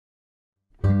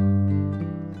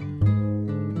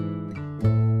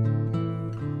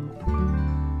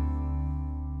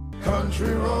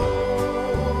country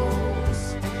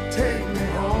roads take me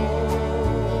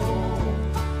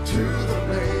home to the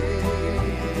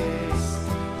place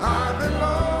I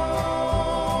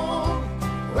belong.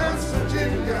 West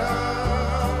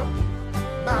Virginia,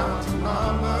 mountain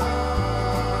mama,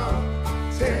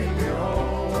 take me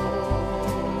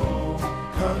home,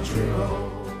 country roads.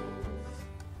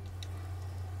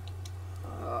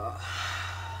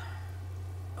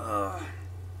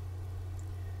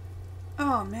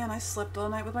 Oh man, I slept all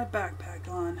night with my backpack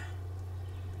on.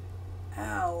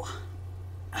 Ow.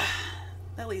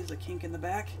 That leaves a kink in the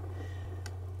back.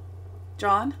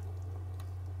 John?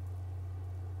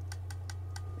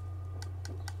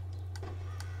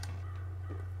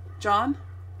 John?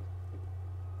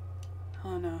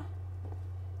 Oh no.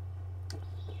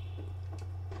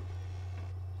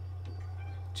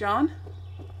 John?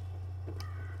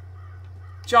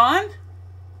 John?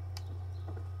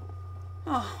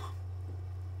 Oh.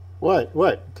 What?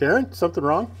 Karen? Something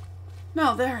wrong?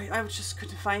 No, there. I just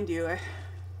couldn't find you.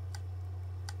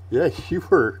 Yeah, you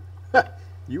were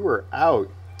out.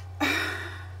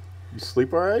 You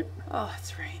sleep all right? Oh,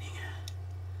 it's raining.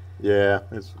 Yeah,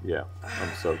 I'm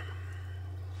soaked.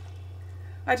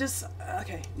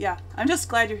 Okay, yeah. I'm just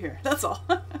glad you're here. That's all.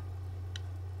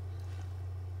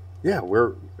 Yeah,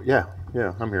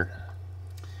 I'm here.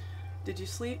 Did you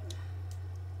sleep?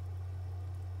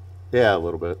 Yeah, a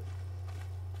little bit.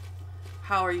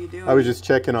 How are you doing? I was just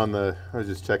checking on the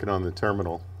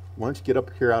terminal. Why don't you get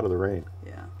up here out of the rain?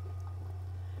 Yeah.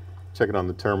 Checking on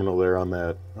the terminal there on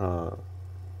that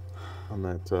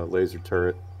laser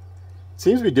turret. It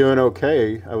seems to be doing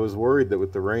okay. I was worried that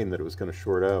with the rain that it was going to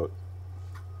short out.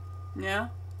 Yeah.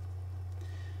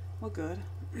 Well, good.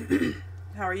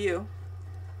 How are you?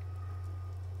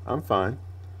 I'm fine.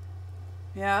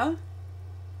 Yeah?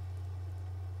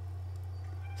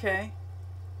 Okay.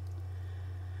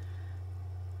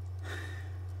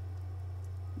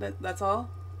 That's all?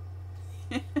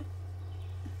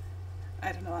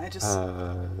 I don't know, I just...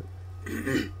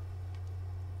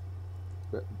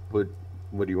 What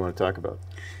do you want to talk about?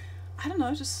 I don't know,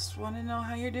 I just want to know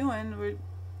how you're doing. We're,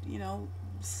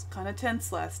 it's kind of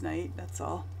tense last night, that's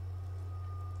all.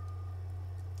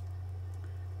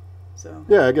 So...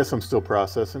 Yeah, I guess I'm still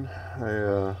processing.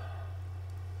 Okay.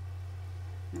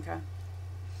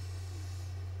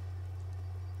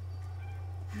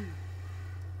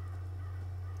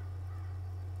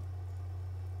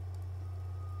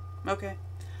 Okay.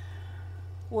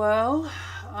 Well,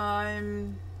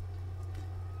 I'm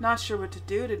not sure what to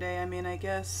do today. I mean, I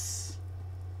guess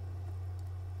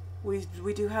we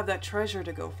do have that treasure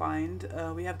to go find.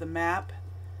 We have the map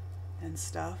and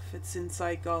stuff. It's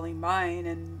inside Golly Mine,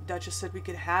 and Duchess said we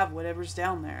could have whatever's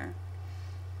down there.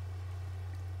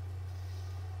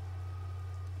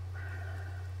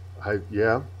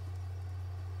 Yeah.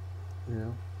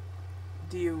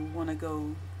 Do you want to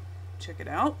go check it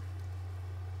out?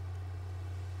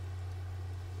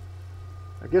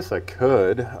 I guess I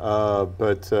could,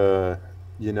 but I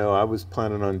was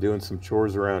planning on doing some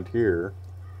chores around here.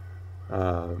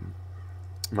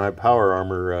 My power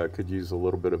armor could use a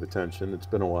little bit of attention. It's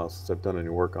been a while since I've done any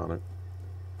work on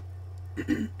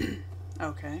it.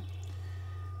 Okay.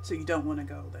 So you don't want to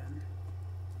go then?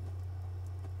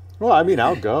 Well, I mean,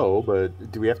 I'll go,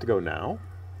 but do we have to go now?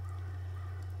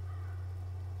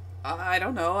 I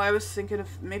don't know. I was thinking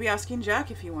of maybe asking Jack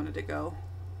if he wanted to go.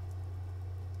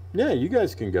 Yeah, you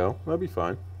guys can go. That'll be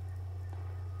fine.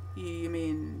 You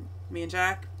mean me and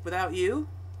Jack without you?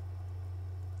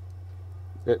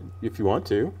 If you want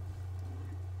to.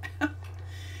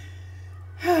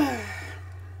 I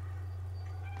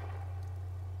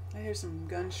hear some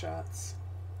gunshots.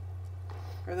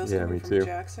 Are those coming from too.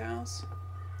 Jack's house?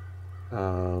 I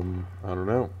don't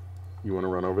know. You want to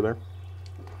run over there?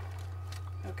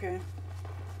 Okay.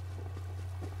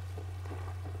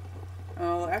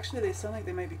 Oh, actually, they sound like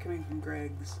they might be coming from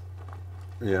Greg's.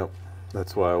 Yep.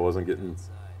 That's why I wasn't getting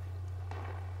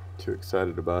too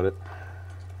excited about it.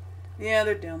 Yeah,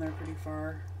 they're down there pretty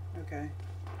far. Okay.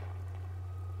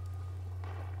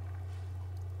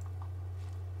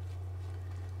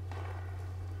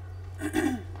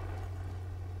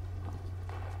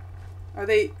 Are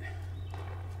they...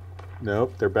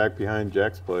 Nope, they're back behind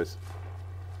Jack's place.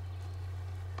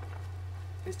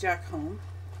 Is Jack home?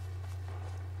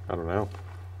 I don't know.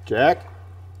 Jack?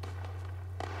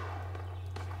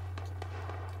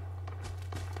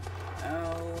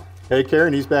 Oh. Hey,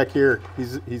 Karen, he's back here.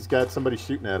 He's got somebody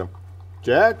shooting at him.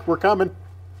 Jack, we're coming.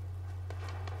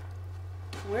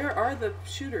 Where are the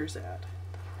shooters at?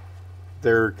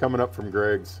 They're coming up from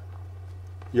Greg's.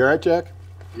 You all right, Jack?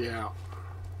 Yeah.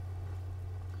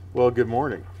 Well, good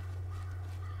morning.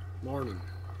 Morning.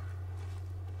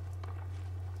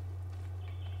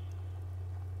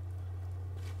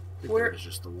 I think Where- there was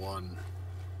just the one.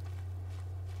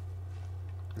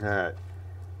 All right.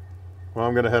 Well,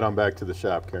 I'm gonna head on back to the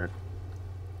shop, Karen.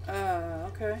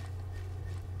 Okay.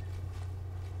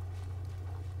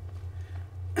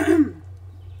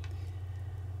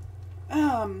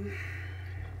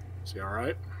 Is he all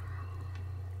right?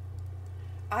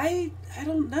 I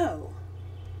don't know.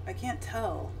 I can't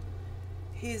tell.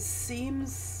 He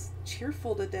seems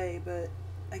cheerful today, but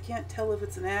I can't tell if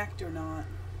it's an act or not.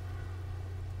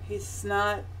 He's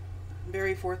not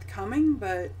very forthcoming,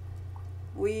 but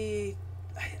I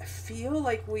feel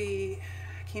like we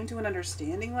came to an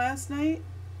understanding last night.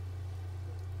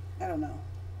 I don't know.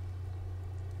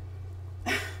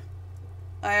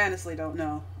 I honestly don't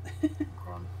know.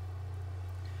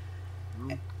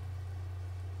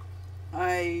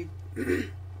 I,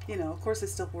 of course I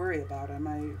still worry about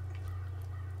him.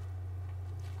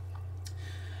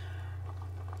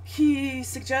 He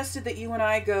suggested that you and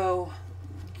I go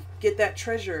get that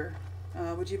treasure.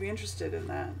 Would you be interested in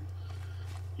that?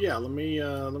 Yeah, let me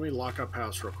lock up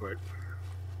house real quick.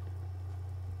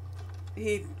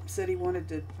 He said he wanted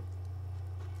to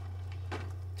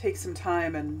take some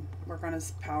time and work on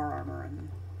his power armor, and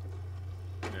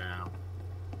Yeah.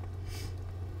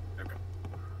 Okay.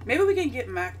 maybe we can get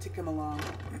Mac to come along.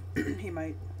 He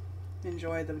might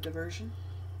enjoy the diversion.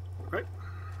 Okay.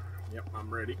 Yep, I'm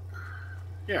ready.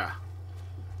 Yeah.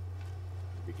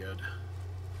 Be good.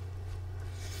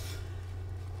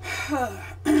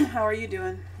 How are you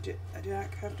doing,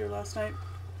 Jack, after last night?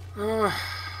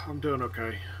 I'm doing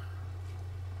okay.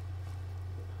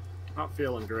 Not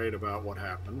feeling great about what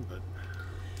happened, but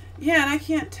Yeah, and I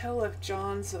can't tell if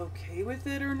John's okay with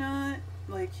it or not.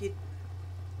 Like,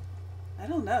 I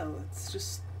don't know. It's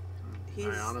just...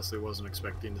 I honestly wasn't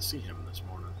expecting to see him this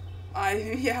morning.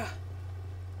 Yeah.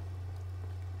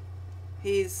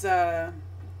 He's, Yeah,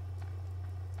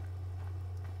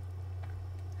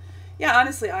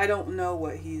 honestly, I don't know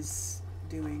what he's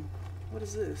doing. What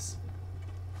is this?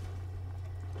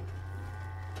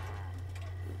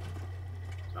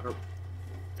 Is that a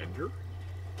vendor?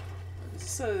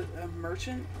 Is this a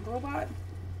merchant robot?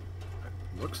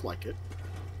 It looks like it.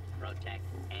 Protect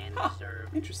and Huh.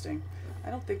 serve. Interesting.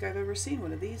 I don't think I've ever seen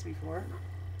one of these before.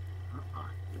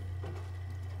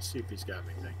 Let's see if he's got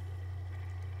anything.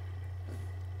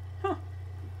 Huh.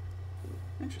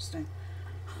 Interesting.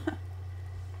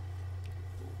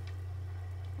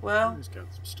 Well, He's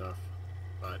got some stuff,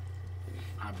 but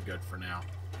I'm good for now.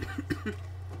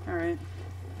 alright.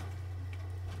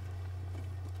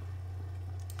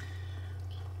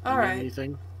 You need Alright.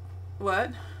 anything?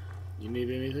 What? You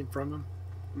need anything from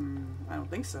him? I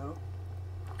don't think so.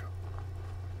 Okay.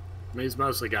 I mean, he's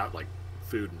mostly got like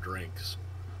food and drinks,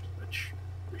 which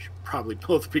we should probably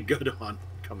both be good on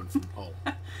coming from home.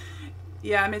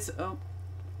 Yeah, I mean, oh.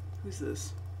 Who's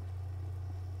this?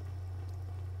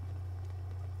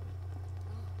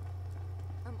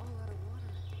 I'm all out of water.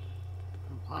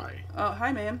 Oh, hi. Oh,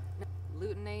 hi, ma'am.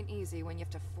 Looting ain't easy when you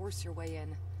have to force your way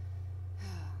in.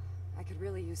 I could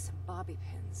really use some bobby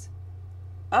pins.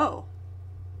 Oh.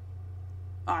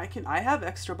 I have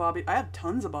extra I have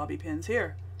tons of bobby pins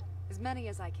here. As many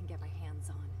as I can get my hands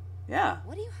on. Yeah.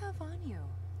 What do you have on you?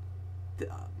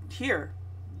 Here.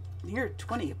 Here, I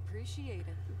 20. appreciate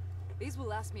it. These will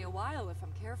last me a while if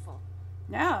I'm careful.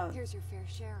 Yeah. Here's your fair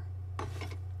share.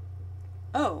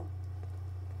 Oh.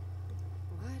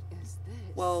 What is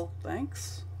this? Well,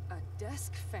 thanks. A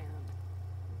desk fan.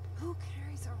 Who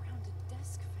carries around a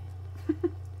desk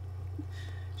fan?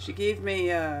 She gave me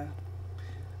a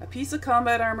piece of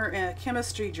combat armor and a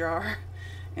chemistry jar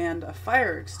and a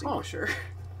fire extinguisher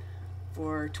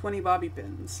for 20 bobby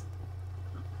pins.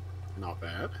 Not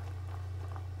bad.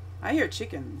 I hear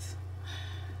chickens.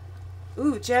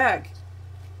 Ooh, Jack.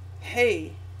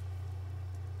 Hey.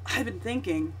 I've been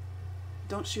thinking.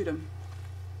 Don't shoot him.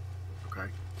 Okay.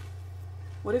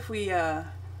 What if we were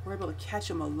able to catch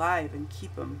him alive and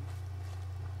keep him?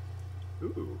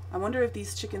 Ooh. I wonder if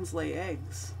these chickens lay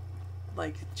eggs,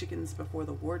 like chickens before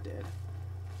the war did.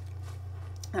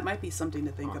 That might be something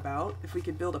to think about. If we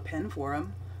could build a pen for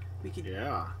him, we could.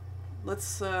 Yeah.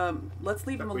 Let's leave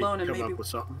him Bet we alone can and come up with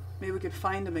something. maybe we could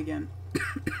find him again.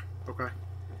 Okay.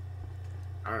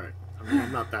 All right. I mean,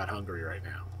 I'm not that hungry right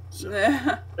now. So.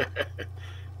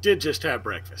 Did just have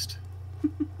breakfast.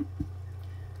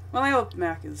 Well, I hope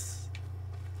Mac is.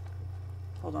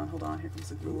 Hold on. Here comes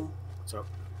the ghoul. What's up?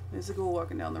 There's a ghoul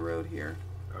walking down the road here.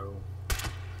 Oh, I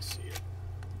see it.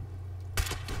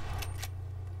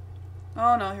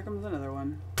 Oh no, here comes another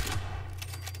one.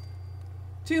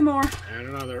 2 more. And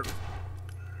another.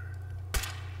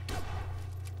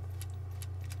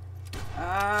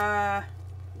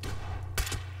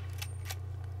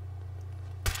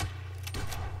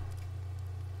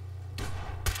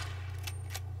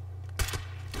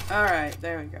 Alright,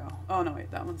 there we go. Oh, no,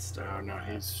 wait, that one's still... Oh, no,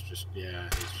 he's just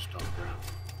on the ground.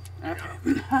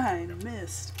 Okay, I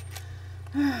missed.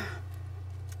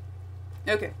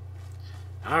 Okay.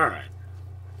 Alright.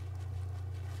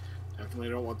 Definitely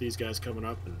don't want these guys coming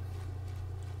up and...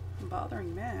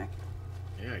 Bothering Mac.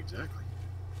 Yeah, exactly.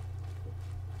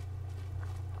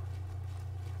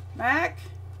 Mac?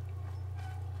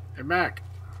 Hey, Mac.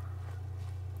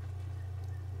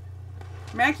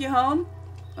 Mac, you home?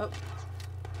 Oh,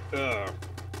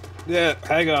 Yeah,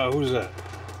 hang on, who's that?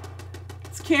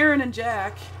 it's Keren and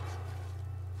Jack.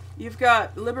 You've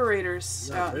got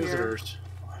liberators out Visitors. here.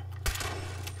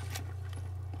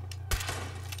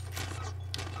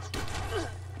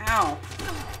 Ow.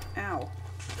 Ow.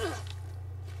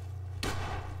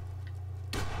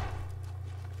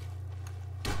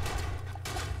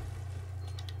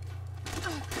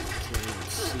 Can't even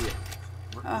see it.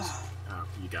 What is... Oh,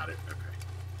 you got it. Okay.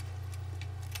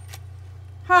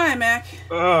 Hi, Mac.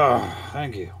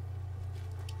 Thank you.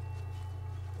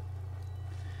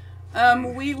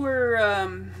 We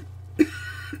were,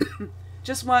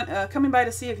 just coming by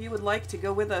to see if you would like to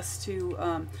go with us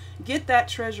to, get that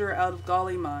treasure out of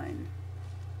Golly Mine.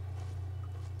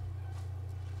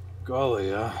 Golly,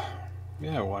 yeah,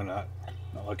 why not?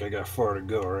 Not like I got far to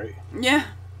go, right? Yeah.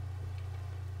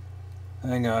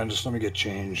 Hang on, just let me get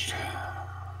changed.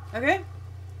 Okay.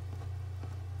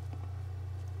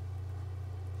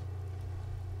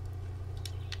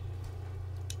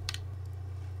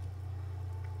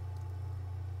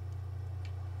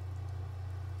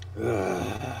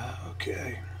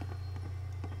 Okay.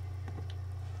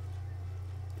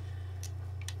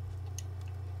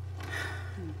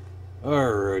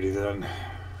 Alrighty then.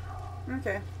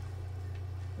 Okay.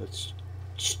 Let's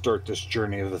start this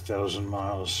journey of 1,000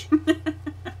 miles.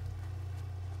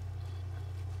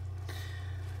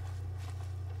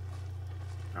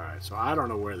 Alright, so I don't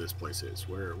know where this place is.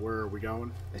 Where are we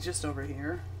going? It's just over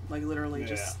here. Like, literally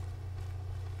just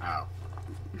Oh.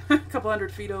 a couple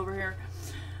 100 feet over here.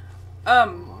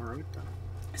 Alright then.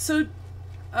 So,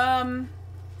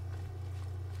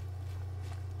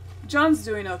 John's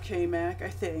doing okay, Mac, I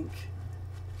think.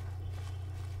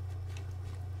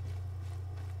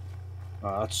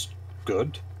 That's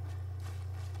good.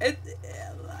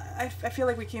 I feel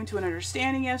like we came to an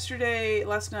understanding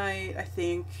last night, I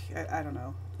think. I don't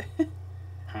know.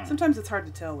 Sometimes it's hard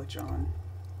to tell with John.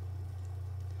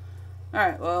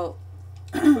 Alright, well...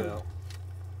 Well,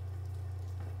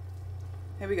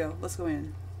 here we go. Let's go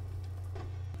in.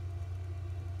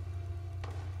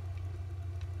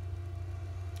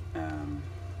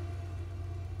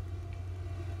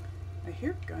 I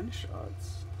hear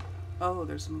gunshots. Oh,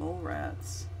 there's mole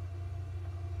rats.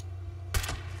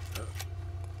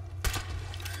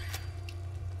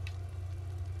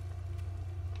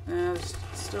 There's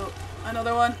still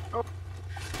another one. Oh.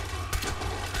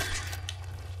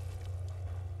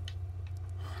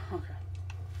 Okay.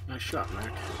 Nice shot,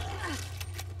 Mac.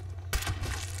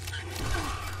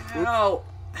 Ow!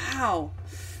 Ow!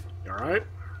 You alright?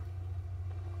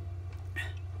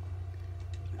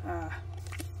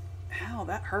 Ow,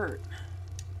 that hurt.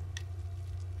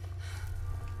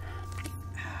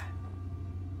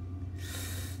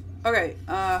 Okay,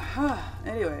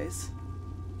 anyways.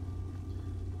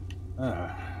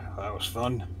 that was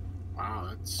fun. Wow,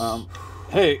 that's...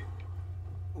 Hey,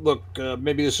 look,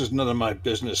 maybe this is none of my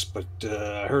business, but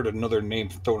I heard another name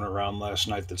thrown around last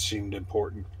night that seemed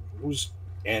important. Who's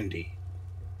Andy?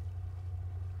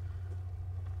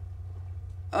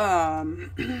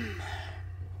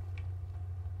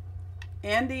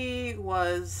 Andy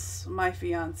was my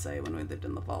fiance when we lived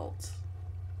in the vault.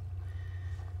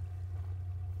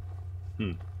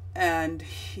 And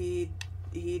he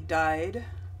died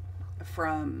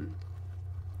from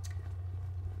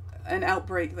an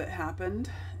outbreak that happened.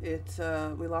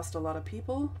 We lost a lot of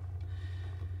people.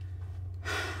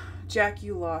 Jack,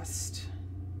 you lost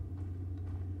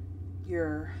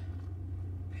your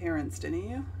parents, didn't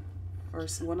you? Or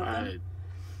one of them?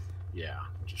 Yeah,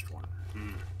 just one.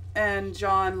 And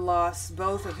John lost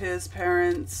both of his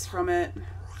parents from it.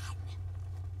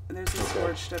 There's a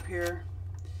scorched up here.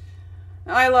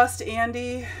 I lost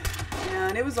Andy,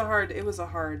 and it was a hard.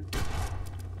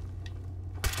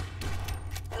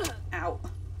 Ow.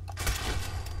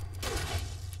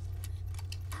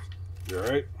 You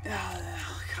alright?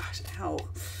 Oh gosh, ow.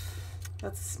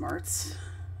 That's smarts.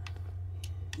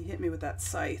 You hit me with that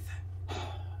scythe.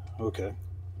 Okay.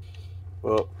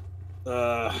 Well,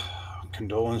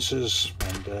 condolences,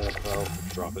 and I'll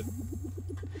drop it.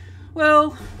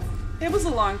 Well, it was a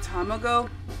long time ago.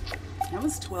 That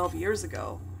was 12 years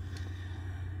ago.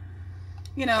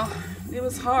 You know, it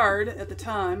was hard at the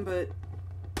time, but...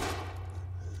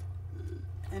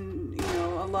 And, you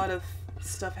know, a lot of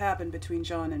stuff happened between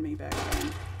John and me back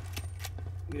then.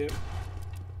 Yep.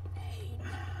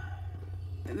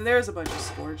 And there's a bunch of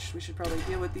Scorched. We should probably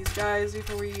deal with these guys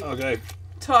before we Okay.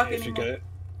 talk If you anymore.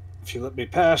 if you let me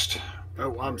past,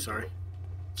 Oh, I'm sorry.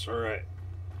 it's all right.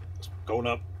 It's going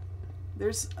up.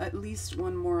 There's at least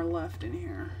one more left in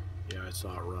here. Yeah, I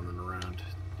saw it running around.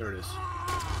 There it is.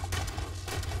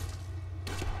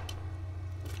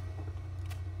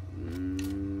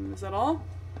 Is that all?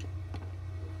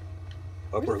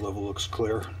 Upper level looks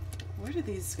clear. Where did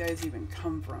these guys even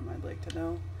come from? I'd like to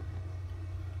know.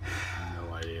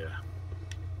 No idea.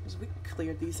 'Cause we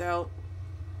cleared these out.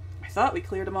 I thought we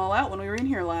cleared them all out when we were in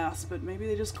here last, but maybe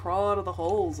they just crawl out of the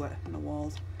holes in the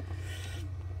walls.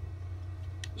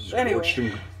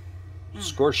 Anyway.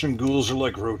 Scorched and ghouls are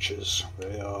like roaches.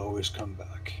 They always come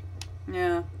back.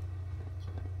 Yeah.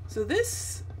 So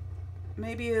this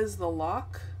maybe is the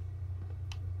lock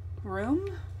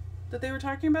room that they were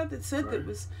talking about that said that Right.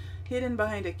 was hidden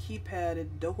behind a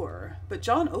keypadded door. But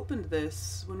John opened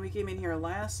this when we came in here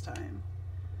last time.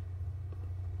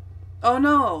 Oh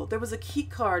no, there was a key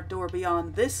card door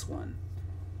beyond this one.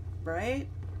 Right?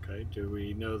 Okay, do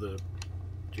we know the...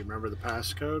 Do you remember the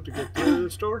passcode to get to the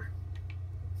store?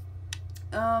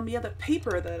 Yeah, the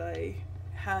paper that I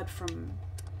had from...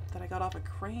 that I got off a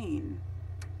crane.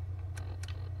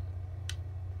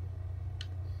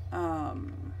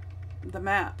 The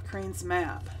map, Crane's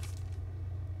map.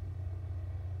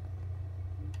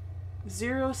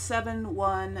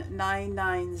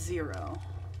 071990.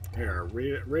 Here,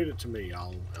 read it to me.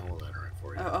 I'll enter it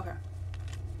for you. Oh, okay.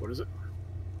 What is it?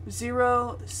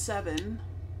 07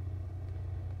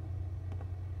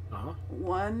 Uh-huh.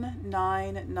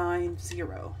 1990.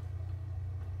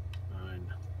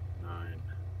 990.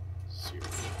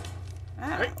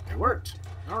 Ah, Hey, it worked.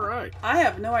 All right. I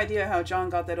have no idea how John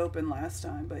got that open last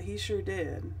time, but he sure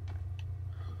did.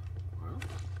 Well,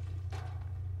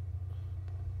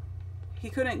 He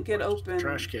couldn't get there's a open.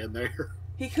 trash can there.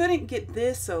 He couldn't get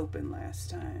this open last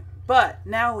time. But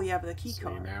now we have the key See,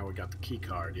 card. now we got the key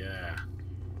card. Yeah.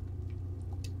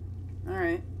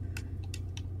 Alright.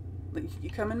 You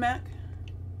coming, Mac?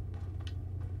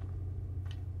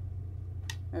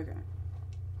 Okay.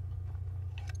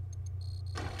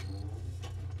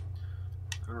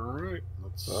 All right.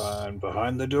 Let's. And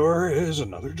behind the door is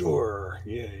another door.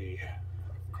 Yay.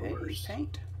 Of Hey, course.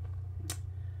 paint.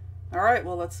 Alright,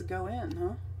 well, let's go in,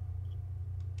 huh?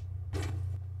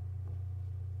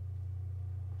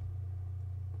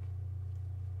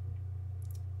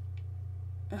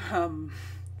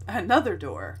 Another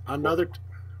door. Another.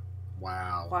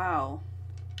 Wow. Wow.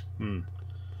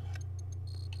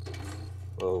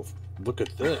 Well, look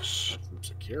at this. Some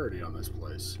security on this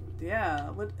place. Yeah,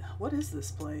 what is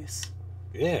this place?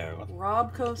 Yeah.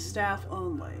 Robco staff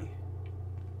only.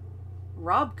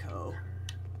 Robco?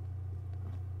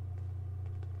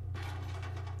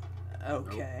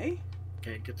 Okay.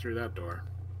 Can't get through that door.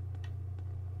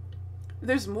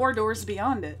 There's more doors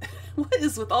beyond it. What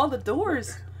is with all the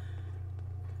doors?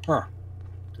 Huh.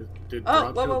 Did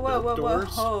Oh, Robco whoa, whoa, whoa, build whoa, whoa.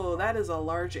 doors? Oh, that is a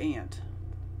large ant.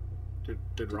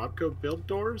 Did Robco build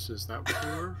doors? Is that what they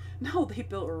were? No, they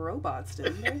built robots,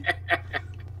 didn't they?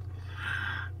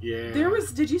 Yeah.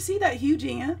 Did you see that huge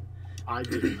ant? I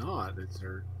did not. It's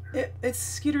there. It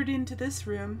skittered into this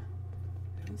room.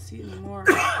 I don't see it anymore.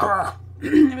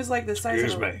 It was like the size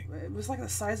Excuse of me. It was like the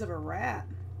size of a rat.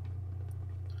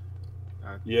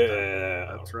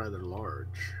 Yeah. That's rather large.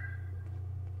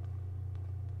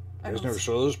 I You guys don't never see-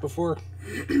 saw this before?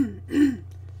 I don't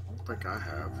think I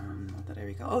have. Not that I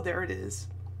recall. Oh, there it is.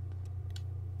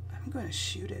 I'm going to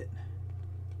shoot it.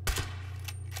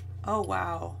 Oh,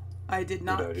 wow. I did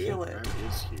not idea. kill it. That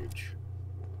is huge.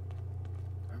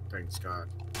 That thing's got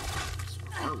some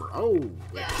armor. Oh,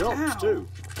 it jumps Ow. too.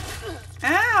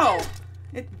 Ow!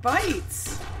 It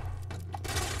bites.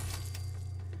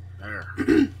 There.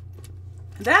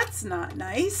 That's not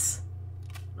nice.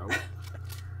 Nope.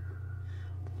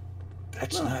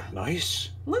 That's not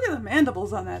nice. Look at the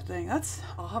mandibles on that thing. That's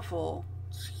awful.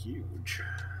 It's huge.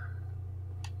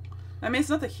 I mean, it's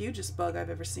not the hugest bug I've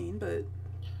ever seen, but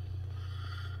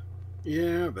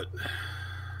Yeah, but it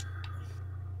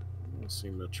won't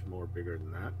seem much more bigger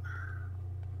than that.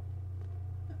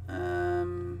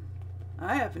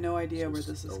 I have no idea where Is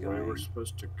this is the way we're going.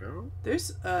 supposed to go?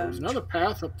 There's There's another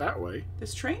path up that way.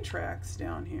 there's train tracks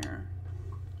down here.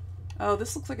 Oh,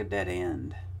 this looks like a dead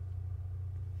end.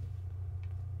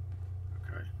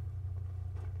 Okay.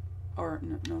 Or,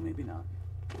 no, no, maybe not.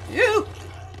 You!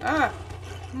 Ah!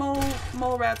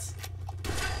 Mole rats.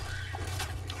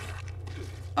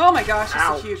 Oh my gosh,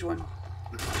 Ow. it's a huge one.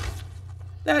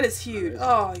 That is huge.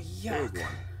 Oh, yuck. Big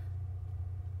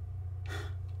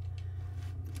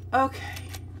one. Okay.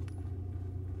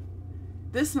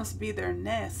 This must be their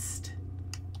nest.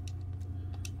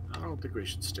 I don't think we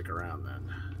should stick around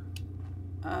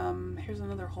then. Here's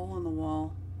another hole in the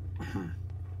wall.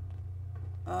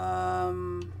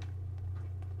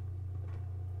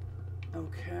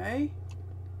 Okay.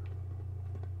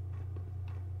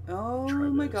 Oh Try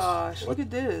my this. gosh, What? look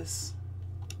at this.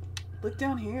 Look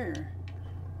down here.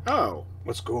 Oh,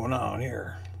 What's going on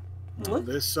here? Look.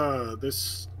 this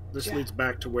Yeah. leads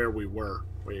back to where we were,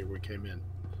 where we came in.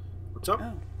 What's up?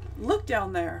 Oh, look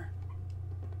down there.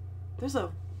 There's a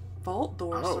vault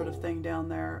door sort of Oh. thing down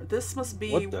there. This must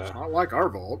be... What the? It's not like our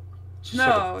vault. Is this like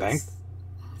No, a bank?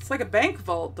 it's like a bank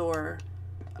vault door.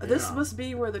 This Yeah. must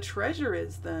be where the treasure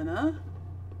is then, huh?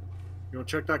 You want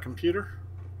to check that computer?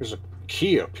 There's a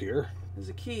key up here. There's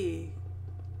a key.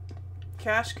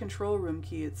 Cache control room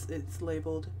key, it's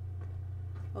labeled.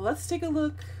 Well, let's take a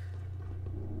look.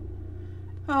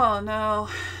 Oh no.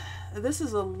 This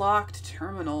is a locked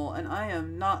terminal, and I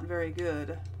am not very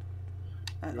good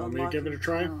at You want me to give it a unlocking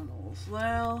try? terminals.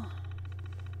 Well,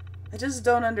 I just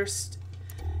don't understand.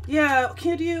 Yeah,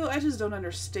 could you? I just don't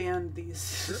understand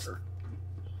these. Sure.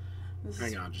 This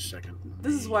Hang is, on just a second.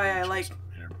 this is why I Check like- something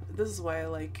here. This is why I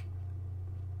like.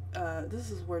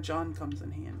 This is where John comes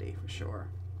in handy for sure.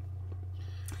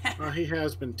 Well, he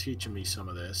has been teaching me some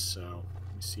of this, so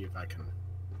let me see if I can.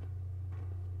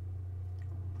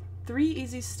 3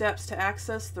 easy steps to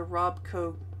access the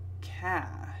Robco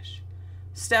cache.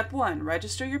 Step 1.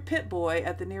 Register your Pip-Boy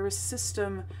at the nearest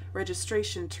system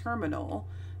registration terminal.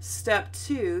 Step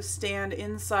 2. Stand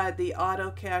inside the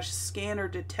auto cache scanner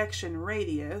detection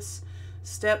radius.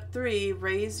 Step 3.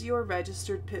 Raise your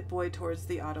registered Pip-Boy towards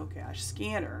the auto cache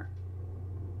scanner.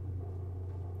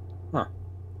 Huh.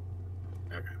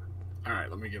 Okay. All right,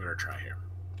 let me give it a try here.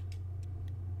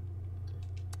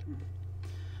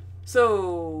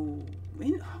 So,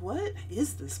 what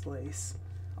is this place?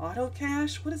 Auto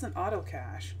cache? What is an auto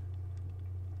cache?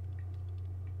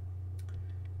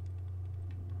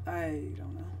 I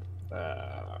don't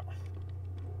know.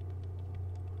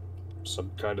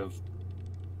 Some kind of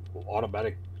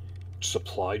automatic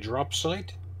supply drop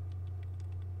site?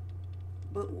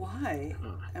 But why?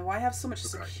 Huh. And why have so much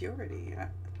Okay. security?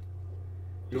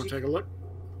 You want to take a look?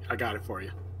 I got it for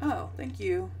you. Oh, thank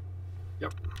you.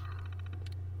 Yep.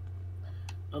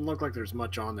 Doesn't look like there's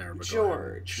much on there, but go ahead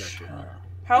and George. check it.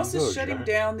 House is Good, shutting Jack.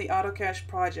 down the auto cache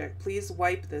project. Please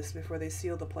wipe this before they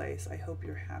seal the place. I hope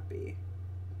you're happy.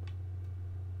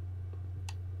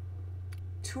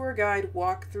 Tour guide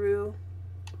walkthrough.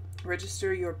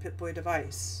 Register your Pip-Boy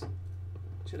device.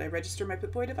 Should I register my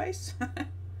Pip-Boy device?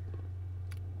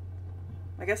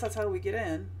 I guess that's how we get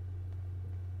in.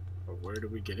 But where do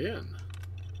we get in?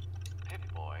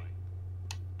 Pip-Boy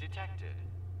detected.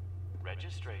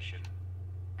 Registration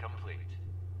complete.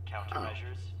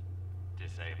 Countermeasures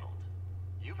disabled.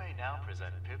 You may now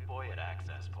present Pip-Boy at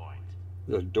access point.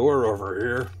 There's a door over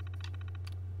here.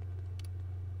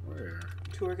 Where?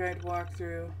 Tour guide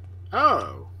walkthrough.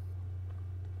 Oh!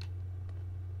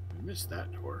 I missed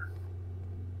that door.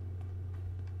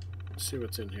 Let's see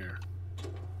what's in here.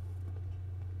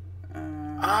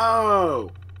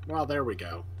 Oh! Well, there we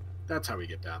go. That's how we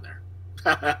get down there.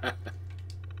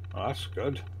 Oh, that's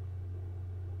good.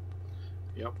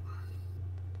 Yep.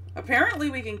 Apparently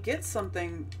we can get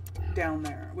something down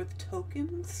there with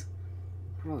tokens.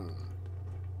 Do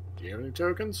you have any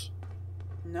tokens?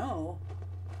 No.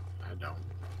 I don't.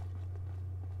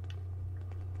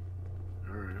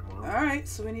 Alright, well. Alright,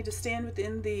 so we need to stand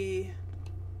within the...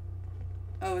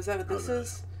 Oh, is that what this no.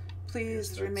 is? Please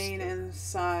that's remain the-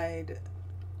 inside.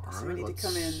 So we Alright, need to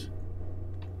come let's-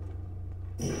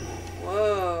 in.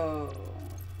 Whoa.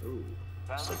 Ooh.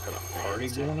 Some kind of party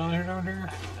going on here down here?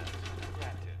 Access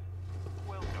granted.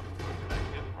 Welcome,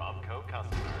 prospective Robco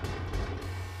customer.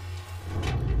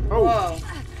 Oh! Whoa.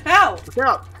 Ow! Look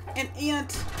out! An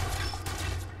ant!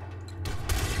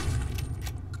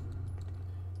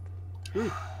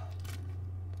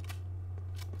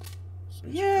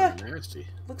 Seems Yeah. kinda nasty.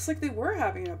 Looks like they were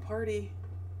having a party.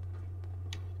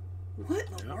 What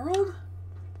in the Yep. world?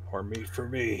 Or meat for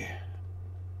me.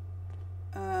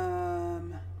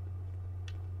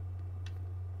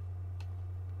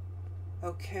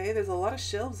 Okay, there's a lot of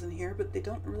shelves in here, but they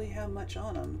don't really have much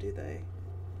on them, do they?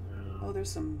 No. Oh,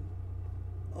 there's some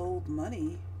old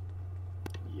money.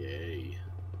 Yay.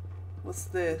 What's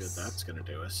How good this? that's gonna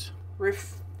do us.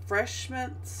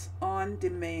 refreshments on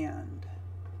demand.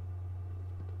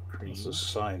 What's the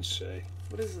sign say?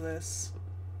 What is this?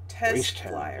 Test Waste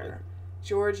flyer. handling.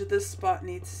 George, this spot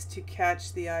needs to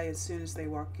catch the eye as soon as they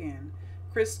walk in.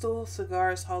 Crystal,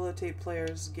 cigars, holotape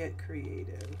players, get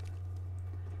creative.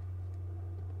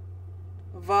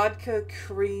 Vodka,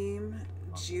 cream,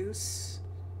 juice,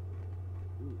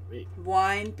 Ooh, wait.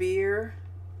 wine, beer.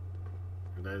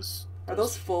 Are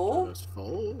those full? Are those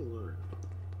full? Or...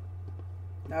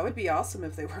 That would be awesome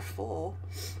if they were full.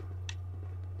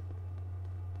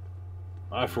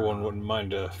 I, for one, wouldn't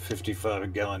mind a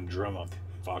 55-gallon drum of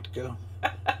vodka.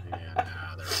 Yeah,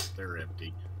 nah, they're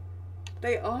empty.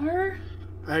 They are?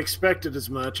 I expected as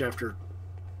much after,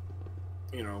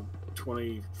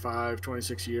 25,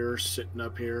 26 years sitting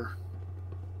up here.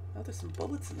 Oh, there's some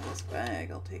bullets in this bag.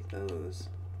 I'll take those.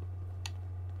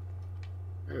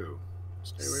 Oh,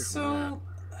 stay away from So,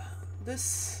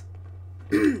 this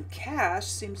cache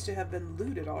seems to have been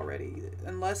looted already,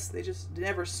 unless they just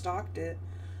never stocked it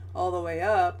all the way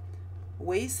up.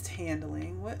 Waste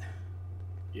handling, what? that.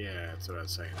 Yeah, that's what I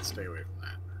was saying. Stay away from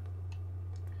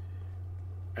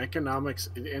that. Economics.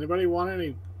 Anybody want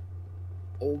any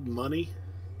old money?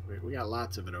 We got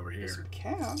lots of it over There's some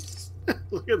here. caps.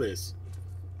 Look at this.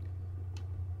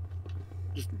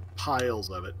 Just piles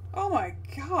of it. Oh my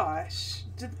gosh.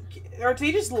 Are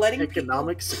they just letting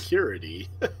Economic security.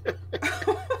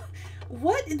 people...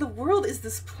 What in the world is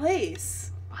this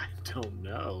place? I don't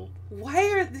know.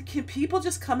 Can people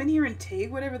just come in here and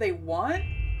take whatever they want?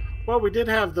 Well, we did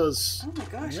have those. Oh my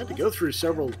gosh. We had to lots go of through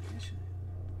several ammunition.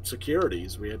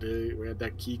 securities. We had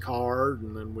that key card,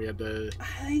 and then we had to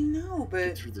I know, get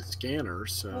but through the scanner.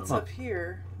 So what's up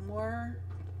here? More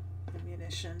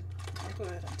ammunition. I'll go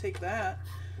ahead and take that.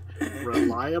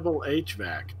 reliable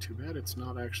HVAC. Too bad it's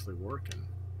not actually working.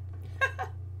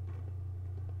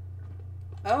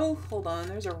 Oh, hold on.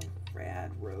 There's a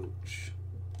rad roach.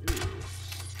 Ooh.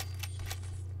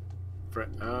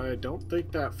 I don't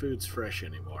think that food's fresh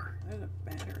anymore. There's a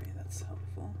battery. That's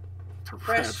helpful. The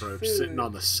Fresh rat roach food. sitting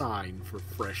on the sign for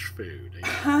fresh food. I'm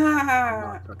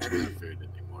Ah, not touching that food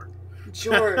anymore.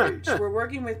 George, we're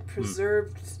working with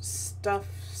preserved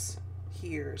stuffs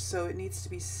here, so it needs to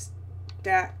be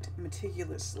stacked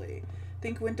meticulously.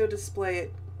 Think window display at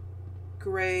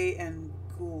Gray and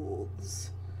Gould's.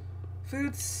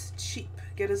 Food's cheap.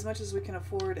 Get as much as we can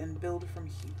afford and build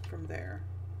from there.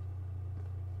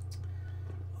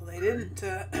 Well, they didn't.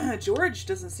 George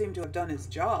doesn't seem to have done his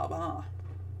job, huh?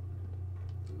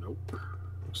 Nope.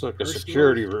 Looks like a Personal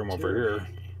security room over here.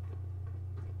 security.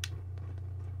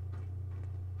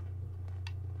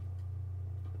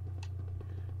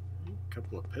 A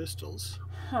couple of pistols.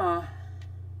 Huh.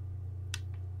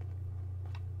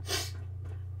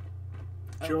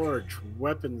 George,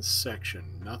 weapons section.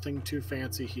 Nothing too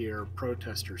fancy here.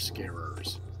 Protester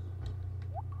scarers.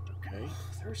 Okay.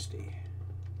 Thirsty.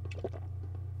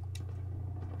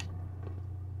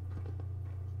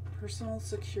 Personal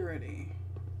security.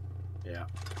 Yeah.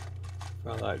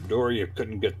 Found that door you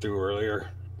couldn't get through earlier.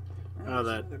 Oh, there's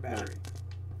that- another battery.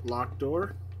 Locked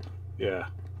door. Yeah.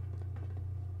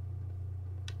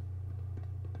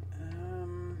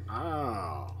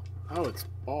 Oh, it's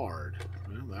barred.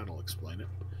 Well, that'll explain it.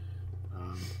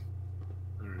 Alright,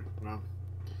 well,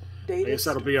 I Data guess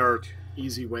that'll be our storage.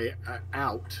 easy way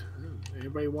out.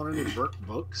 Anybody want any burnt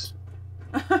books?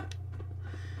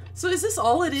 So is this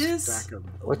all it is? Stack of...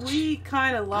 What? We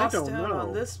kind of lost don't out on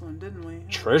know. this one, didn't we?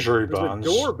 Treasury There's bonds. a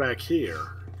door back here.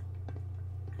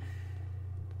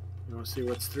 You want to see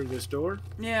what's through this door?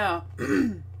 Yeah.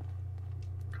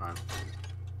 Okay.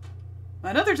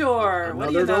 Another door. What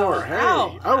do Another you know? door. Hey!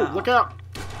 Ow, Oh, ow. look out!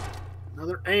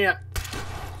 Another ant.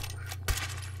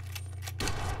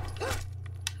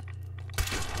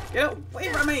 Get away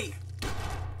from me!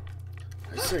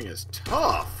 This thing is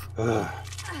tough. Ugh.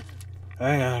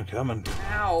 Hang on, coming.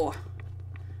 Ow.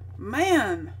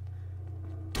 Man.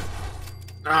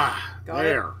 Ah, Got it?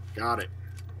 there. Got it.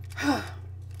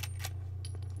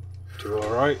 You all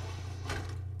right?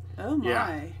 Oh my.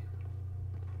 Yeah.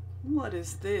 What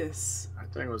is this?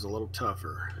 That thing was a little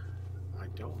tougher. I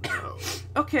don't know.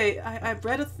 Okay, I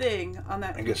read a thing on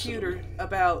that I guess computer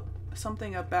about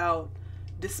something about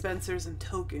dispensers and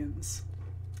tokens.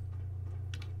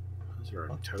 Is there a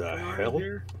What token the around hell?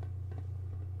 here?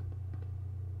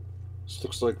 This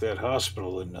looks like that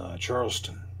hospital in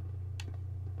Charleston.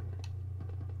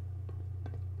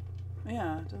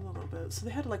 Yeah, it does a little bit. So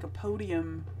they had like a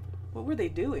podium. What were they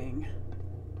doing?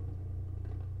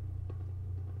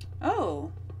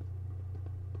 Oh.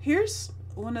 Here's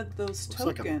one of those Looks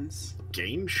like a- tokens.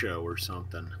 Game show or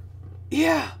something.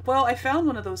 Yeah, well, I found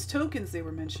one of those tokens they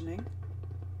were mentioning.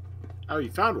 Oh, you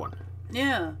found one.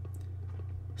 Yeah.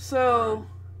 So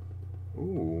Ooh,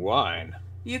 wine.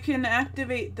 you can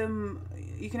activate them.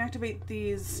 You can activate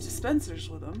these dispensers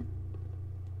with them,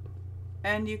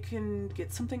 and you can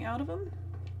get something out of them.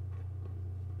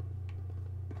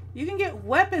 You can get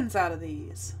weapons out of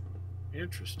these.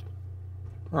 Interesting.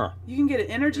 Huh. You can get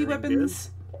energy Very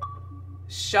weapons,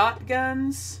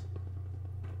 shotguns,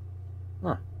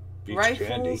 Huh. Beats rifles,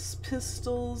 candy.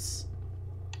 pistols,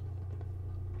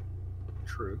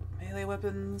 True. melee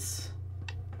weapons.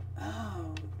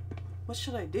 Oh, what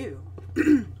should I do?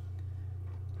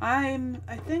 I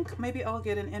think maybe I'll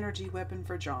get an energy weapon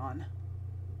for John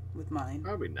with mine.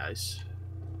 That'd be nice.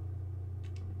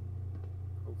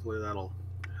 Hopefully that'll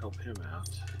help him out.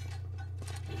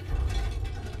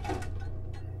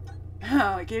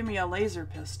 Oh, it gave me a laser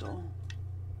pistol.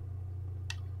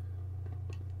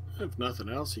 If nothing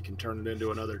else, he can turn it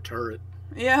into another turret.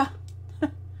 Yeah.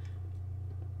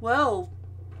 Well,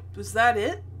 was that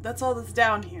it? That's all that's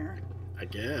down here. I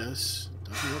guess.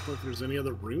 Doesn't look like there's any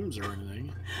other rooms or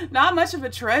anything. Not much of a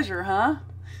treasure, huh?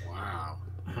 Wow.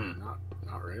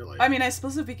 Not really. I mean, I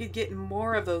suppose if we could get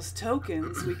more of those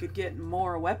tokens, we could get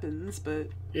more weapons, but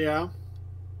Yeah.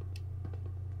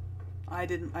 I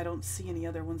don't see any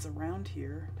other ones around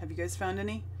here. Have you guys found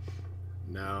any?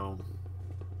 No.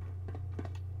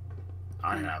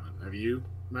 I haven't. Have you,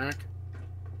 Mac?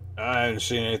 I haven't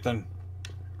seen anything.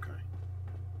 Okay.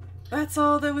 That's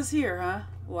all that was here, huh?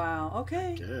 Wow,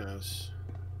 okay. Guess.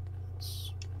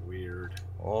 It's weird.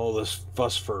 All this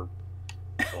fuss for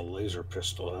a laser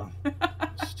pistol, huh?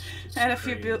 It's And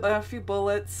crazy. a few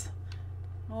bullets.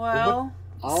 Well,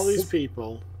 All these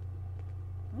people.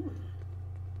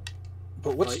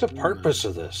 But what's the Fighting, purpose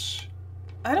of this?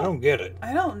 I I don't don't get it.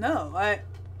 I don't know. I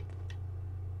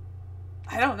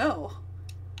don't know.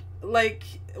 Like,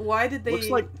 why did they? Looks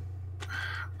like,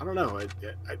 I don't know.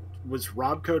 Was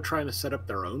Robco trying to set up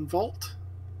their own vault?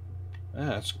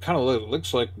 Yeah, it's kind of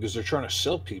looks like because they're trying to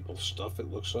sell people stuff. It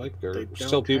looks like or They don't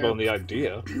sell people on the have-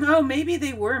 idea. No, maybe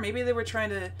they were. Maybe they were trying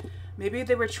to. Maybe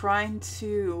they were trying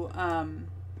to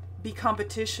be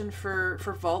competition for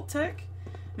Vault Tech.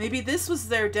 Maybe this was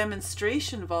their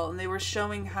demonstration vault, and they were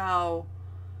showing how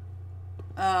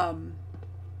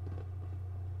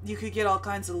you could get all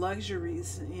kinds of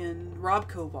luxuries in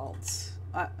Robco vaults.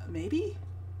 Maybe.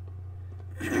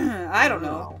 I don't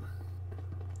know.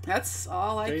 That's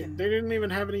all I They can. didn't even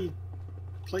have any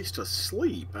place to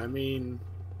sleep. I mean,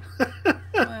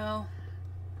 Well,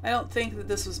 I don't think that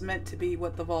this was meant to be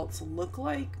what the vaults look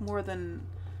like, more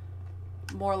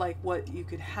like what you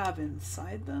could have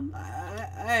inside them.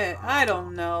 I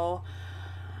don't know.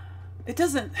 It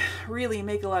doesn't really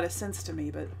make a lot of sense to me,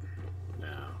 but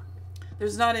no.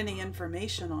 there's not any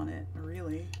information on it,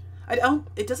 really.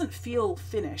 It doesn't feel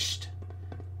finished.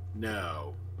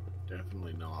 No,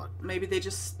 definitely not. Maybe they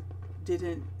just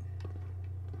didn't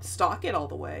stock it all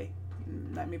the way.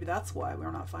 Maybe that's why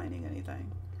we're not finding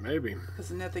anything. Maybe.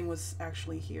 Because nothing was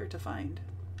actually here to find.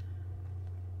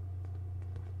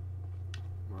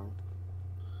 Well,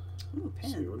 Ooh,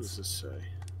 let's pens. see, what does this say?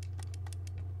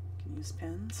 Can use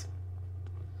pens.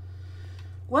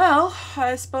 Well,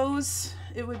 I suppose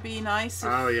it would be nice if...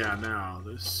 Oh yeah, no.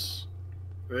 This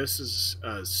is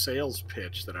a sales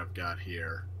pitch that I've got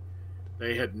here.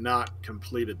 They had not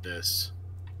completed this.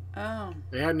 Oh.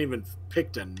 They hadn't even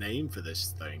picked a name for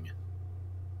this thing.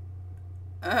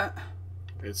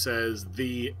 It says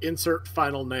the insert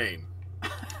final name.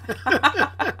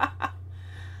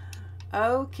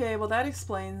 Okay, well that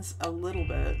explains a little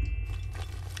bit.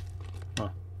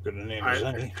 Good a name as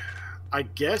any. I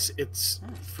guess it's,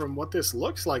 from what this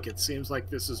looks like, it seems like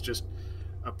this is just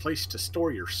a place to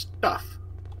store your stuff.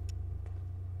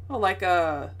 Oh, like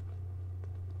a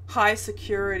high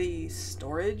security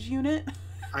storage unit?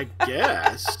 I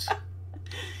guess.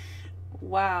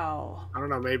 Wow. I don't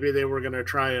know, maybe they were going to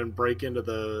try and break into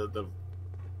the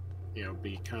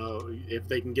if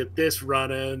they can get this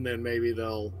running, then maybe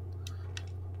they'll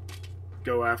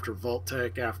go after Vault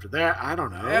Tech after that. I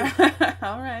don't know.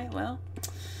 All right, well.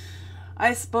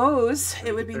 I suppose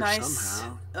it would be get there nice.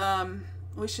 somehow.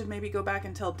 We should maybe go back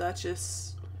and tell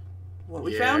Duchess what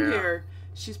we found Yeah. here.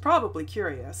 She's probably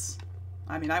curious.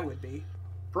 I mean, I would be.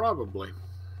 Probably.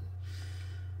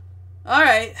 All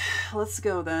right, let's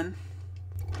go then.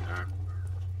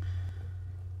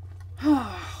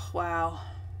 Wow.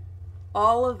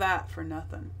 All of that for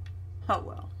nothing. Oh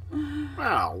well.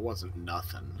 Well, it wasn't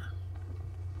nothing.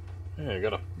 Yeah, I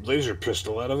got a laser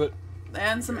pistol out of it.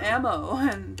 And some ammo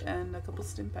and a couple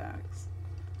stim packs.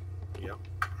 Yep.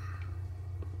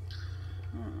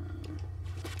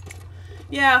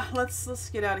 Yeah, let's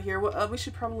get out of here. We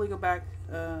should probably go back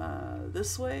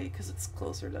this way because it's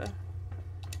closer to.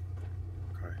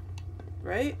 Okay.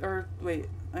 Right? Or wait,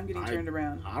 I'm getting turned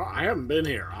around. I haven't been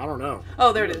here. I don't know.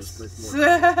 Oh, there it is.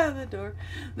 The door.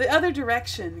 The other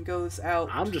direction goes out.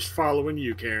 I'm just following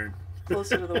you, Karen.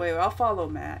 Closer to the way. I'll follow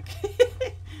Mac.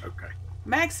 Okay.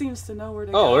 Mac seems to know where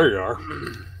to go. Oh, there you are.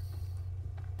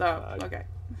 Oh, okay.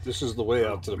 This is the way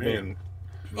out to the main.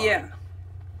 Yeah.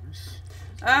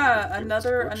 Ah,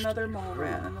 another mole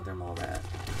rat. Another mole rat.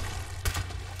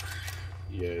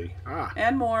 Yay. Ah.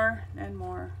 And more. And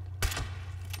more.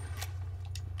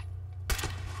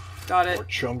 Got it.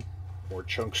 More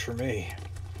chunks for me.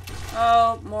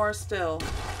 Oh, more still.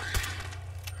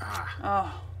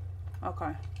 Ah. Oh.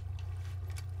 Okay.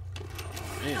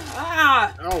 Man.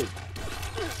 Ah! Oh.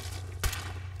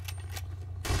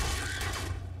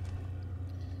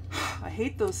 I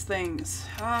hate those things.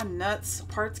 Ah, nuts.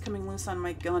 Parts coming loose on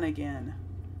my gun again.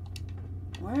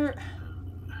 Where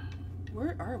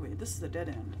are we? This is a dead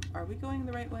end. Are we going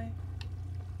the right way?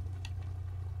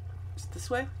 Is it this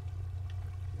way?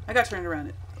 I got turned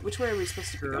around. Which way are we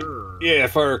supposed to go? Sure. Yeah,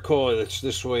 if I recall, it's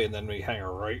this way, and then we hang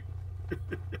a right.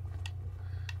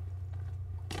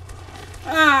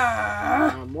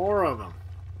 Ah! More of them.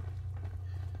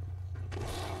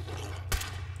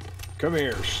 Come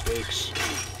here, steaks.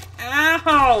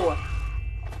 Ow!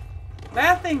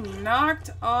 That thing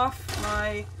knocked off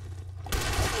my...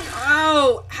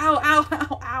 Ow! Ow, ow,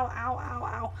 ow, ow, ow, ow,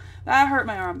 ow. That hurt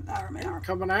my arm. That hurt my arm.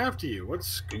 Coming after you.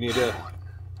 What's You need a...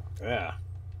 Yeah.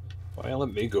 Why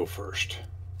let me go first?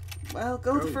 Well,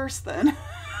 go first then.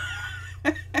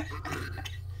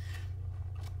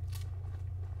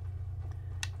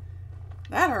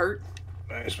 That hurt.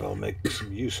 Might as well make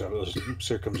some use out of those. Oops,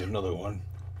 here comes another one.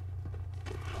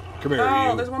 Come here,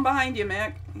 Oh, you. there's one behind you,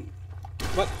 Mac.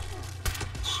 What?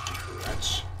 Stupid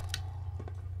rats.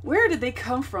 Where did they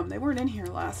come from? They weren't in here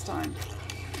last time.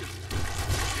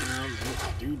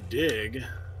 they do dig,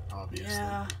 obviously.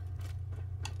 Yeah.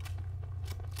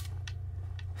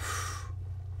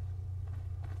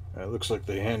 It looks like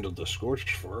they handled the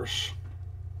scorched for us.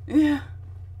 Yeah.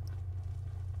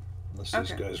 Unless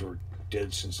these Okay. guys were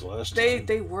dead since the last They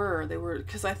time. were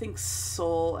because I think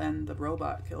Soul and the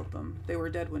robot killed them. They were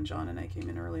dead when John and I came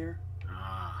in earlier.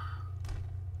 Ah.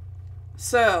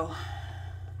 So,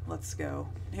 let's go.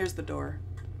 Here's the door.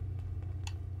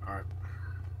 All right.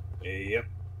 Yep.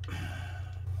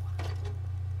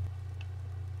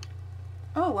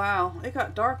 Oh wow, it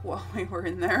got dark while we were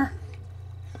in there.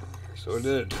 So it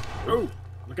did. Oh,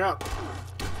 look out.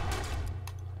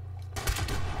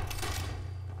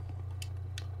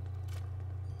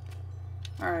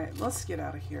 Alright, let's get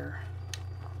out of here.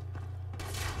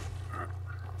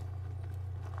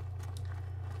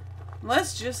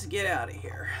 Let's just get out of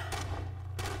here.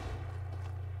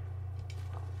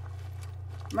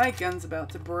 My gun's about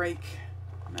to break.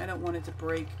 And I don't want it to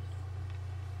break.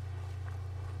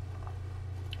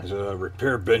 There's a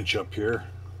repair bench up here.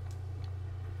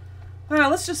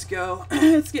 Let's just go.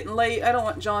 It's getting late. I don't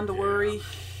want John to worry.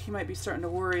 He might be starting to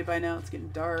worry by now. It's getting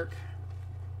dark.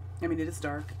 I mean, it is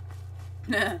dark.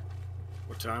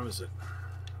 What time is it?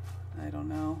 I don't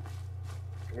know.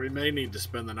 We may need to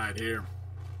spend the night here.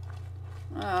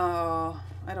 Oh,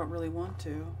 I don't really want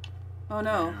to. Oh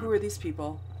no, Yeah. who are these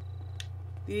people?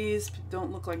 These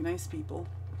don't look like nice people.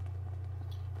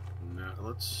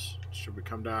 No, should we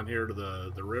come down here to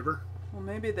the river? Well,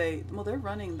 maybe they're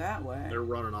running that way. They're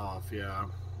running off, yeah.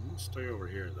 Let's stay over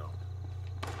here, though.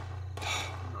 No,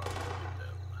 we'll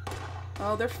get them.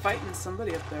 Oh, they're fighting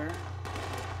somebody up there.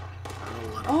 I'll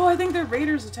let 'em- Oh, I think they're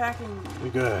raiders attacking You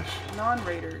guys.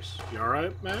 non-raiders. You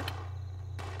alright, Mac?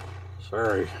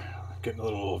 Sorry. Getting a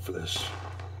little old for this.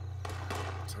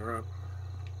 It's alright.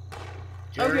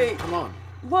 Karen, Okay. come on.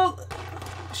 Well,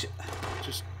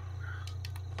 Just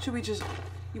should we just...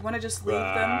 You want to just leave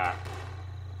them? Ah,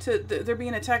 They're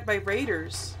being attacked by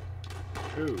raiders.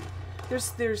 who?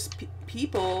 There's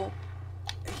people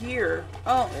here.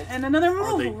 Oh, and another Are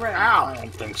mole they? rat. I Ow!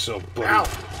 don't think so, buddy. Ow!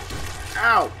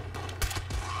 Ow!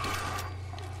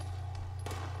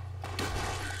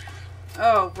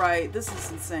 Oh, right. This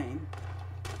is insane.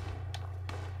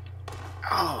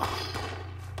 Oh,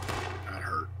 that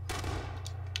hurt.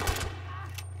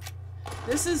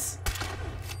 This is...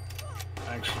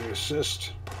 Thanks for the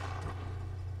assist.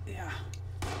 Yeah.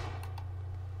 I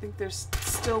think there's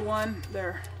still one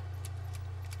there.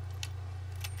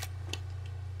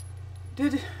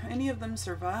 Did any of them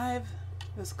survive?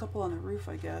 There's a couple on the roof,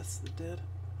 I guess, that did.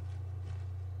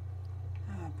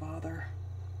 Ah, bother.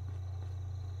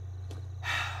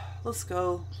 Let's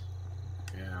go.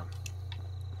 Yeah.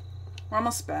 We're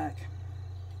almost back.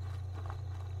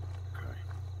 Okay.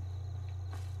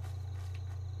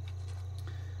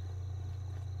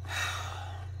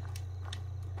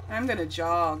 I'm gonna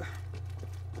jog.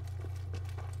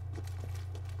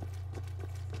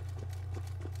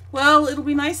 Well, it'll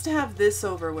be nice to have this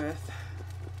over with.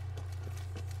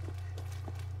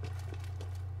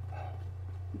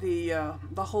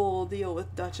 The whole deal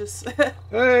with Duchess.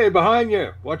 Hey, behind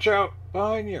you! Watch out!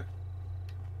 Behind you!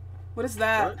 What is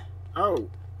that? What? Oh,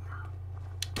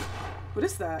 What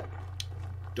is that?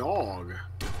 dog.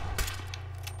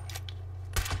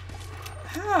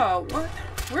 How? What?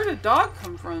 Where did dog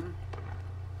come from?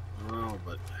 I don't know,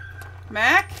 but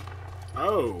Mac?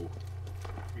 oh,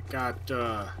 it got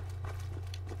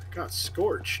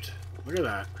scorched. Look at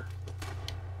that.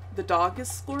 The dog is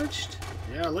scorched?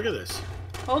 Yeah, look at this.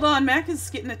 Hold on, Mac is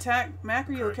getting attacked. Mac,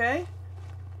 are you Okay. okay?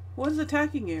 What is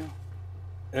attacking you?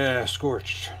 Yeah,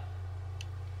 scorched.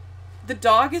 The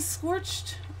dog is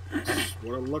scorched? That's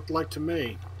what it looked like to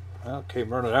me. Well,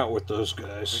 came running out with those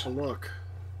guys. Take a look.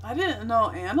 I didn't know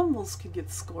animals could get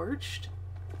scorched.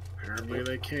 Apparently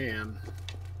they can.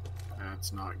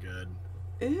 That's not good.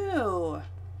 Ew.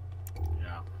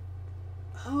 Yeah.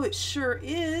 Oh, it sure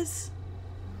is.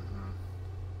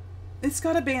 It's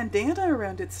got a bandana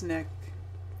around its neck.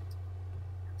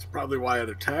 It's probably why it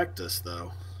attacked us,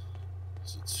 though.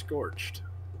 'Cause it's scorched.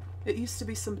 It used to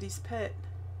be somebody's pet.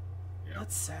 Yeah.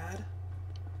 That's sad.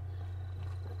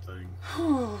 Thing.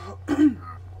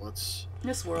 This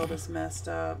Let's. world is messed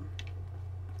up.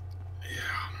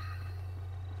 Yeah.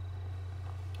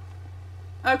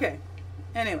 Okay.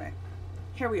 Anyway,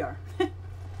 here we are.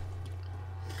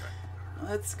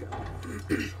 Let's go.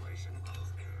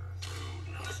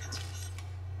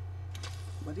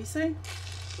 What did he say?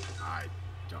 I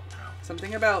don't know.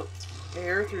 Something about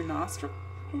air through nostrils?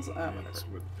 Oh, Yeah,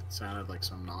 whatever. it sounded like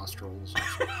some nostrils. Or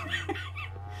something.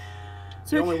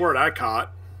 It's the only word I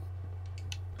caught.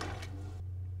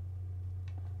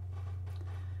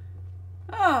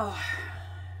 Oh.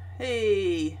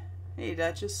 Hey. Hey,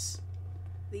 Duchess.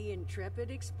 The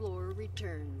intrepid explorer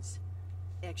returns.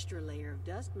 Extra layer of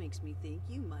dust makes me think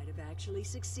you might have actually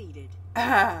succeeded.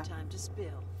 Ah. Time to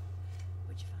spill.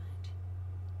 What'd you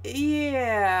find?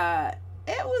 Yeah.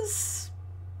 It was...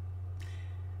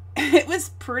 It was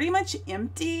pretty much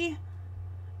empty.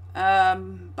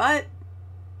 But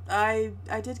I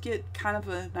did get kind of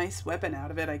a nice weapon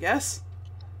out of it, I guess.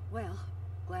 Well,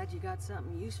 glad you got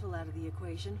something useful out of the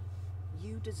equation.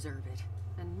 You deserve it.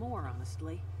 And more,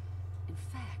 honestly. In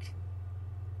fact,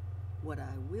 what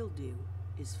I will do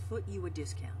is foot you a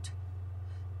discount.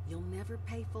 You'll never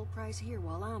pay full price here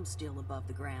while I'm still above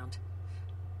the ground.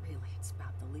 Really, it's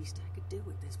about the least I could do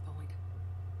at this point.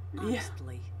 Yeah.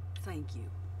 Honestly, thank you.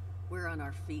 We're on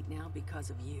our feet now because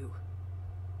of you.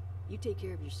 You take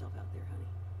care of yourself out there,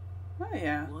 honey. Oh,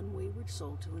 yeah. One wayward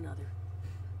soul to another.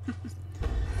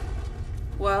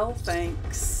 Well,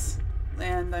 thanks.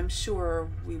 And I'm sure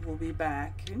we will be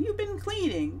back. And you've been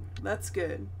cleaning. That's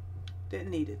good. Didn't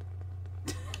need it.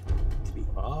 To be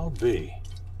I'll be.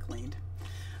 cleaned.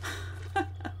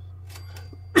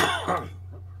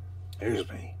 Here's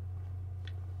me.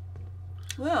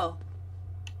 Well,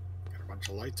 Got a bunch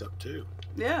of lights up too.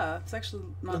 yeah, it's actually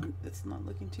not, it's not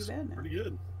looking too bad now. Pretty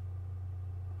good. I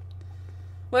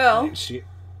Well, ain't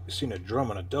seen a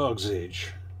drum in a dog's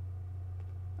age.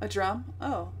 a drum?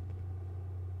 Oh.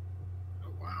 Oh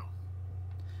wow.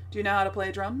 Do you know how to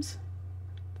play drums?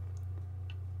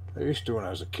 I used to when I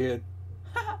was a kid.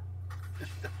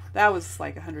 That was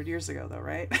like 100 years ago, though,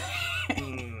 right?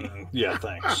 Yeah,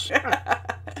 thanks.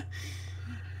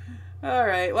 All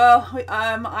right. Well,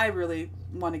 I really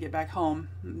want to get back home.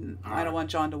 I don't want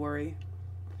John to worry.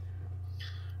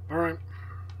 All right.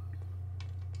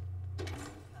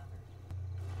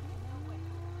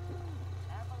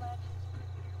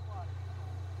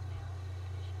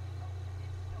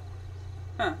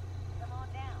 Huh. Come on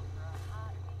down for a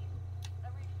hot meal, a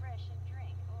refreshing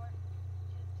drink, or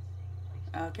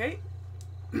just a safe place.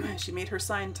 Okay. She made her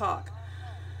sign talk.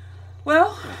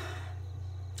 Well,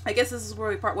 I guess this is where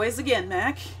we part ways again,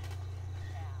 Mac.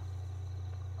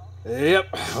 Yep.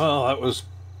 Well, that was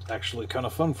actually kind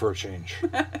of fun for a change.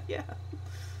 Yeah.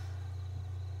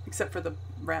 Except for the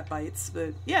rat bites,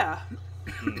 but yeah.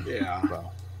 Yeah.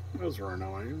 Well, Those were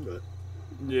annoying, but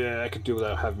yeah, I could do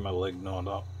without having my leg gnawed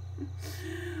up.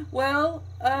 Well,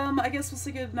 I guess we'll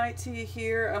say good night to you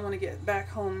here. I want to get back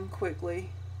home quickly.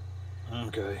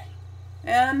 Okay.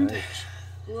 And Thanks.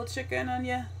 we'll check in on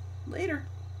you later.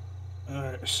 All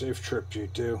right. Safe trip to you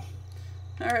too.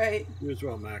 All right. you as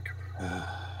well, Mac.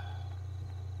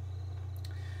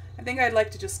 I think I'd like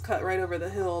to just cut right over the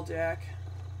hill, Jack,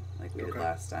 like we did Okay.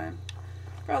 last time.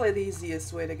 Probably the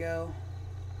easiest way to go.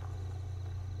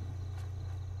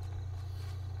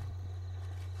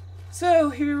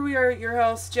 So here we are at your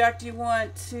house. Jack, do you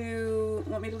want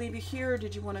me to leave you here, or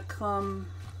did you want to come?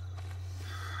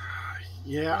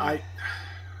 Yeah,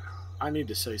 I need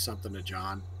to say something to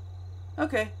John.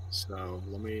 Okay. So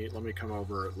let me come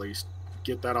over, at least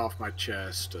get that off my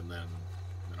chest, and then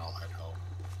I'll head home.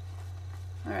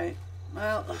 All right.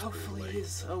 Well, It's hopefully late.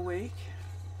 he's awake.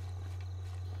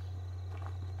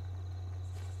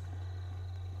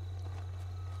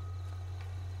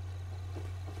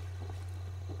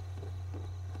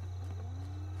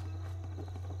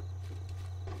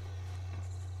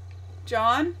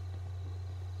 John,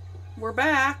 we're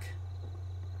back.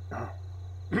 Oh,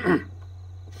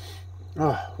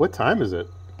 what time is it?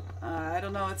 I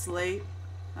don't know. It's late.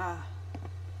 Oh,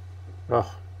 Hi.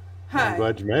 I'm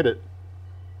glad you made it.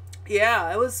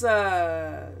 Yeah, it was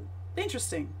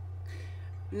interesting.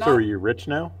 Not, So are you rich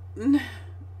now?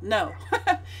 No,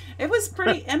 it was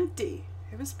pretty empty.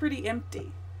 It was pretty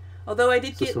empty. Although I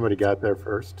did So get somebody got there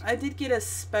first? I did get a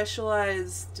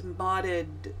specialized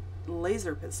modded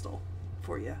laser pistol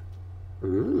for you.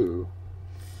 Ooh.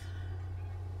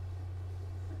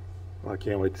 Well, I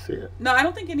can't wait to see it. No, I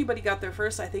don't think anybody got there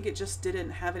first. I think it just didn't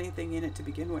have anything in it to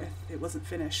begin with. It wasn't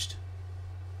finished.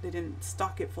 They didn't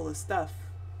stock it full of stuff.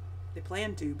 They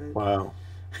planned to, but... Wow.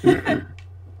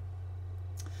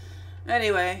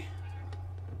 Anyway.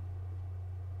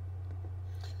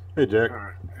 Hey, Jack. All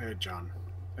right. Hey, John.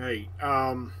 Hey,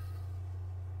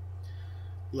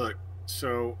 look,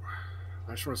 so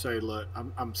I just want to say, look,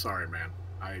 I'm sorry, man.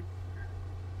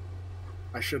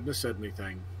 I shouldn't have said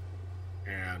anything,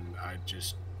 and I've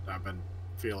been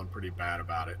feeling pretty bad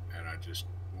about it, and I just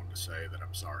wanted to say that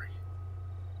I'm sorry.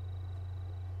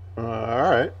 All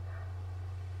right.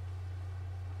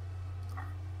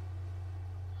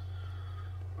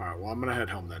 All right, well, I'm gonna head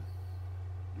home then.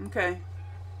 Okay.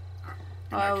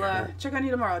 Good night, I'll Karen. check on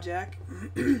you tomorrow, Jack.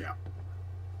 Yeah.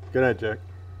 Good night, Jack.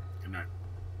 Good night.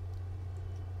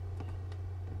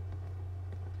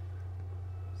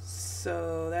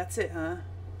 So that's it, huh?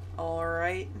 All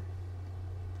right.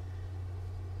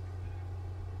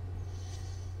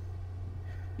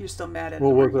 You're still mad at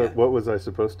Well, him, aren't ya? what was I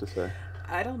supposed to say?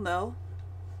 I don't know.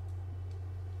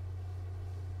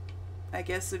 I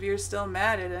guess if you're still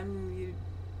mad at him, you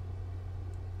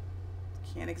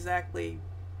can't exactly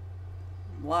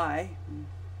lie.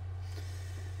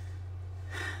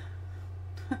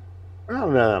 I don't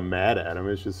know that I'm mad at him.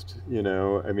 It's just,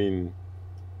 I mean,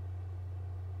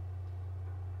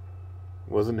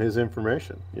 wasn't his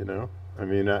information, I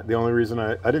mean, the only reason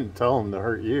I didn't tell him to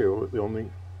hurt you. The only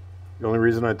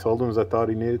reason I told him is I thought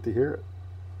he needed to hear it.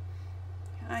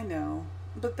 I know,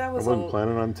 but that I was wasn't all.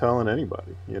 planning on telling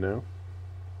anybody,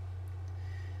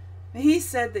 He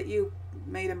said that you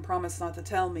made him promise not to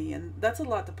tell me, and that's a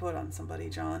lot to put on somebody,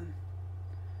 John.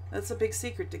 That's a big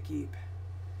secret to keep.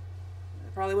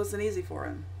 It probably wasn't easy for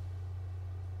him.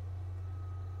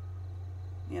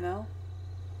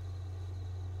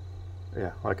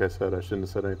 Yeah, like I said, I shouldn't have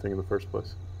said anything in the first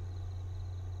place.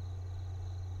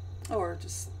 Or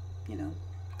just,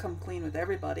 come clean with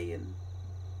everybody, and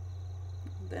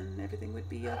then everything would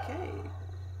be okay.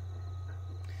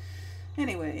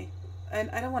 Anyway,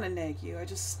 I don't want to nag you.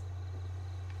 It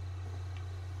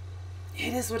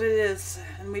is what it is,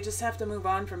 and we just have to move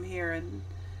on from here and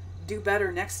do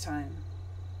better next time.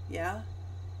 Yeah?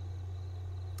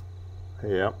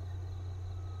 Yep.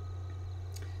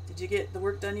 Did you get the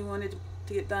work done you wanted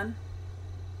to get done?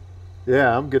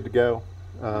 Yeah, I'm good to go.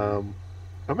 I'm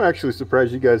actually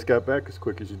surprised you guys got back as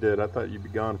quick as you did. I thought you'd be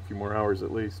gone a few more hours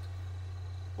at least.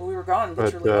 Well, we were gone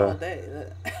literally all day.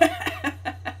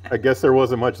 I guess there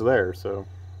wasn't much there, so.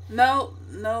 No.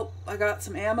 I got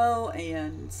some ammo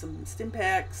and some stim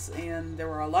packs, and there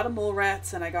were a lot of mole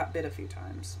rats, and I got bit a few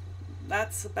times.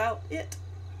 That's about it.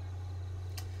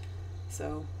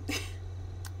 So.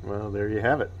 Well, there you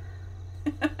have it.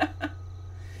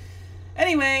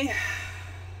 Anyway,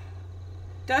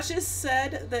 Duchess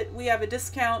said that we have a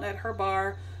discount at her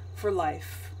bar for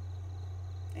life.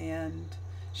 And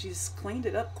she's cleaned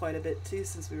it up quite a bit too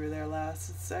since we were there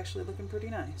last. It's actually looking pretty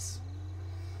nice.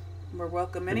 We're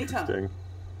welcome anytime. Interesting.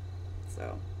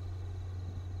 So.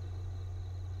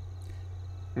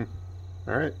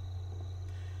 All right.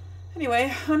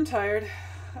 Anyway, I'm tired.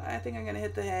 I think I'm going to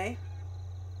hit the hay.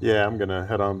 Yeah, I'm going to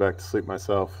head on back to sleep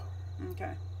myself.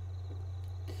 Okay.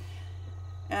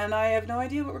 And I have no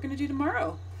idea what we're going to do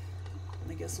tomorrow.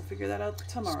 I guess we'll figure that out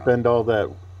tomorrow. Spend all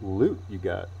that loot you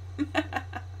got.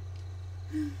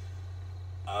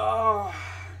 Oh.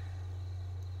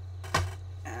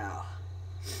 Ow.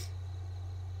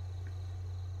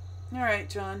 All right,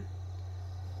 John.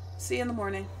 See you in the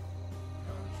morning.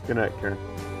 Good night, Karen.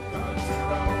 Country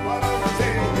road, what a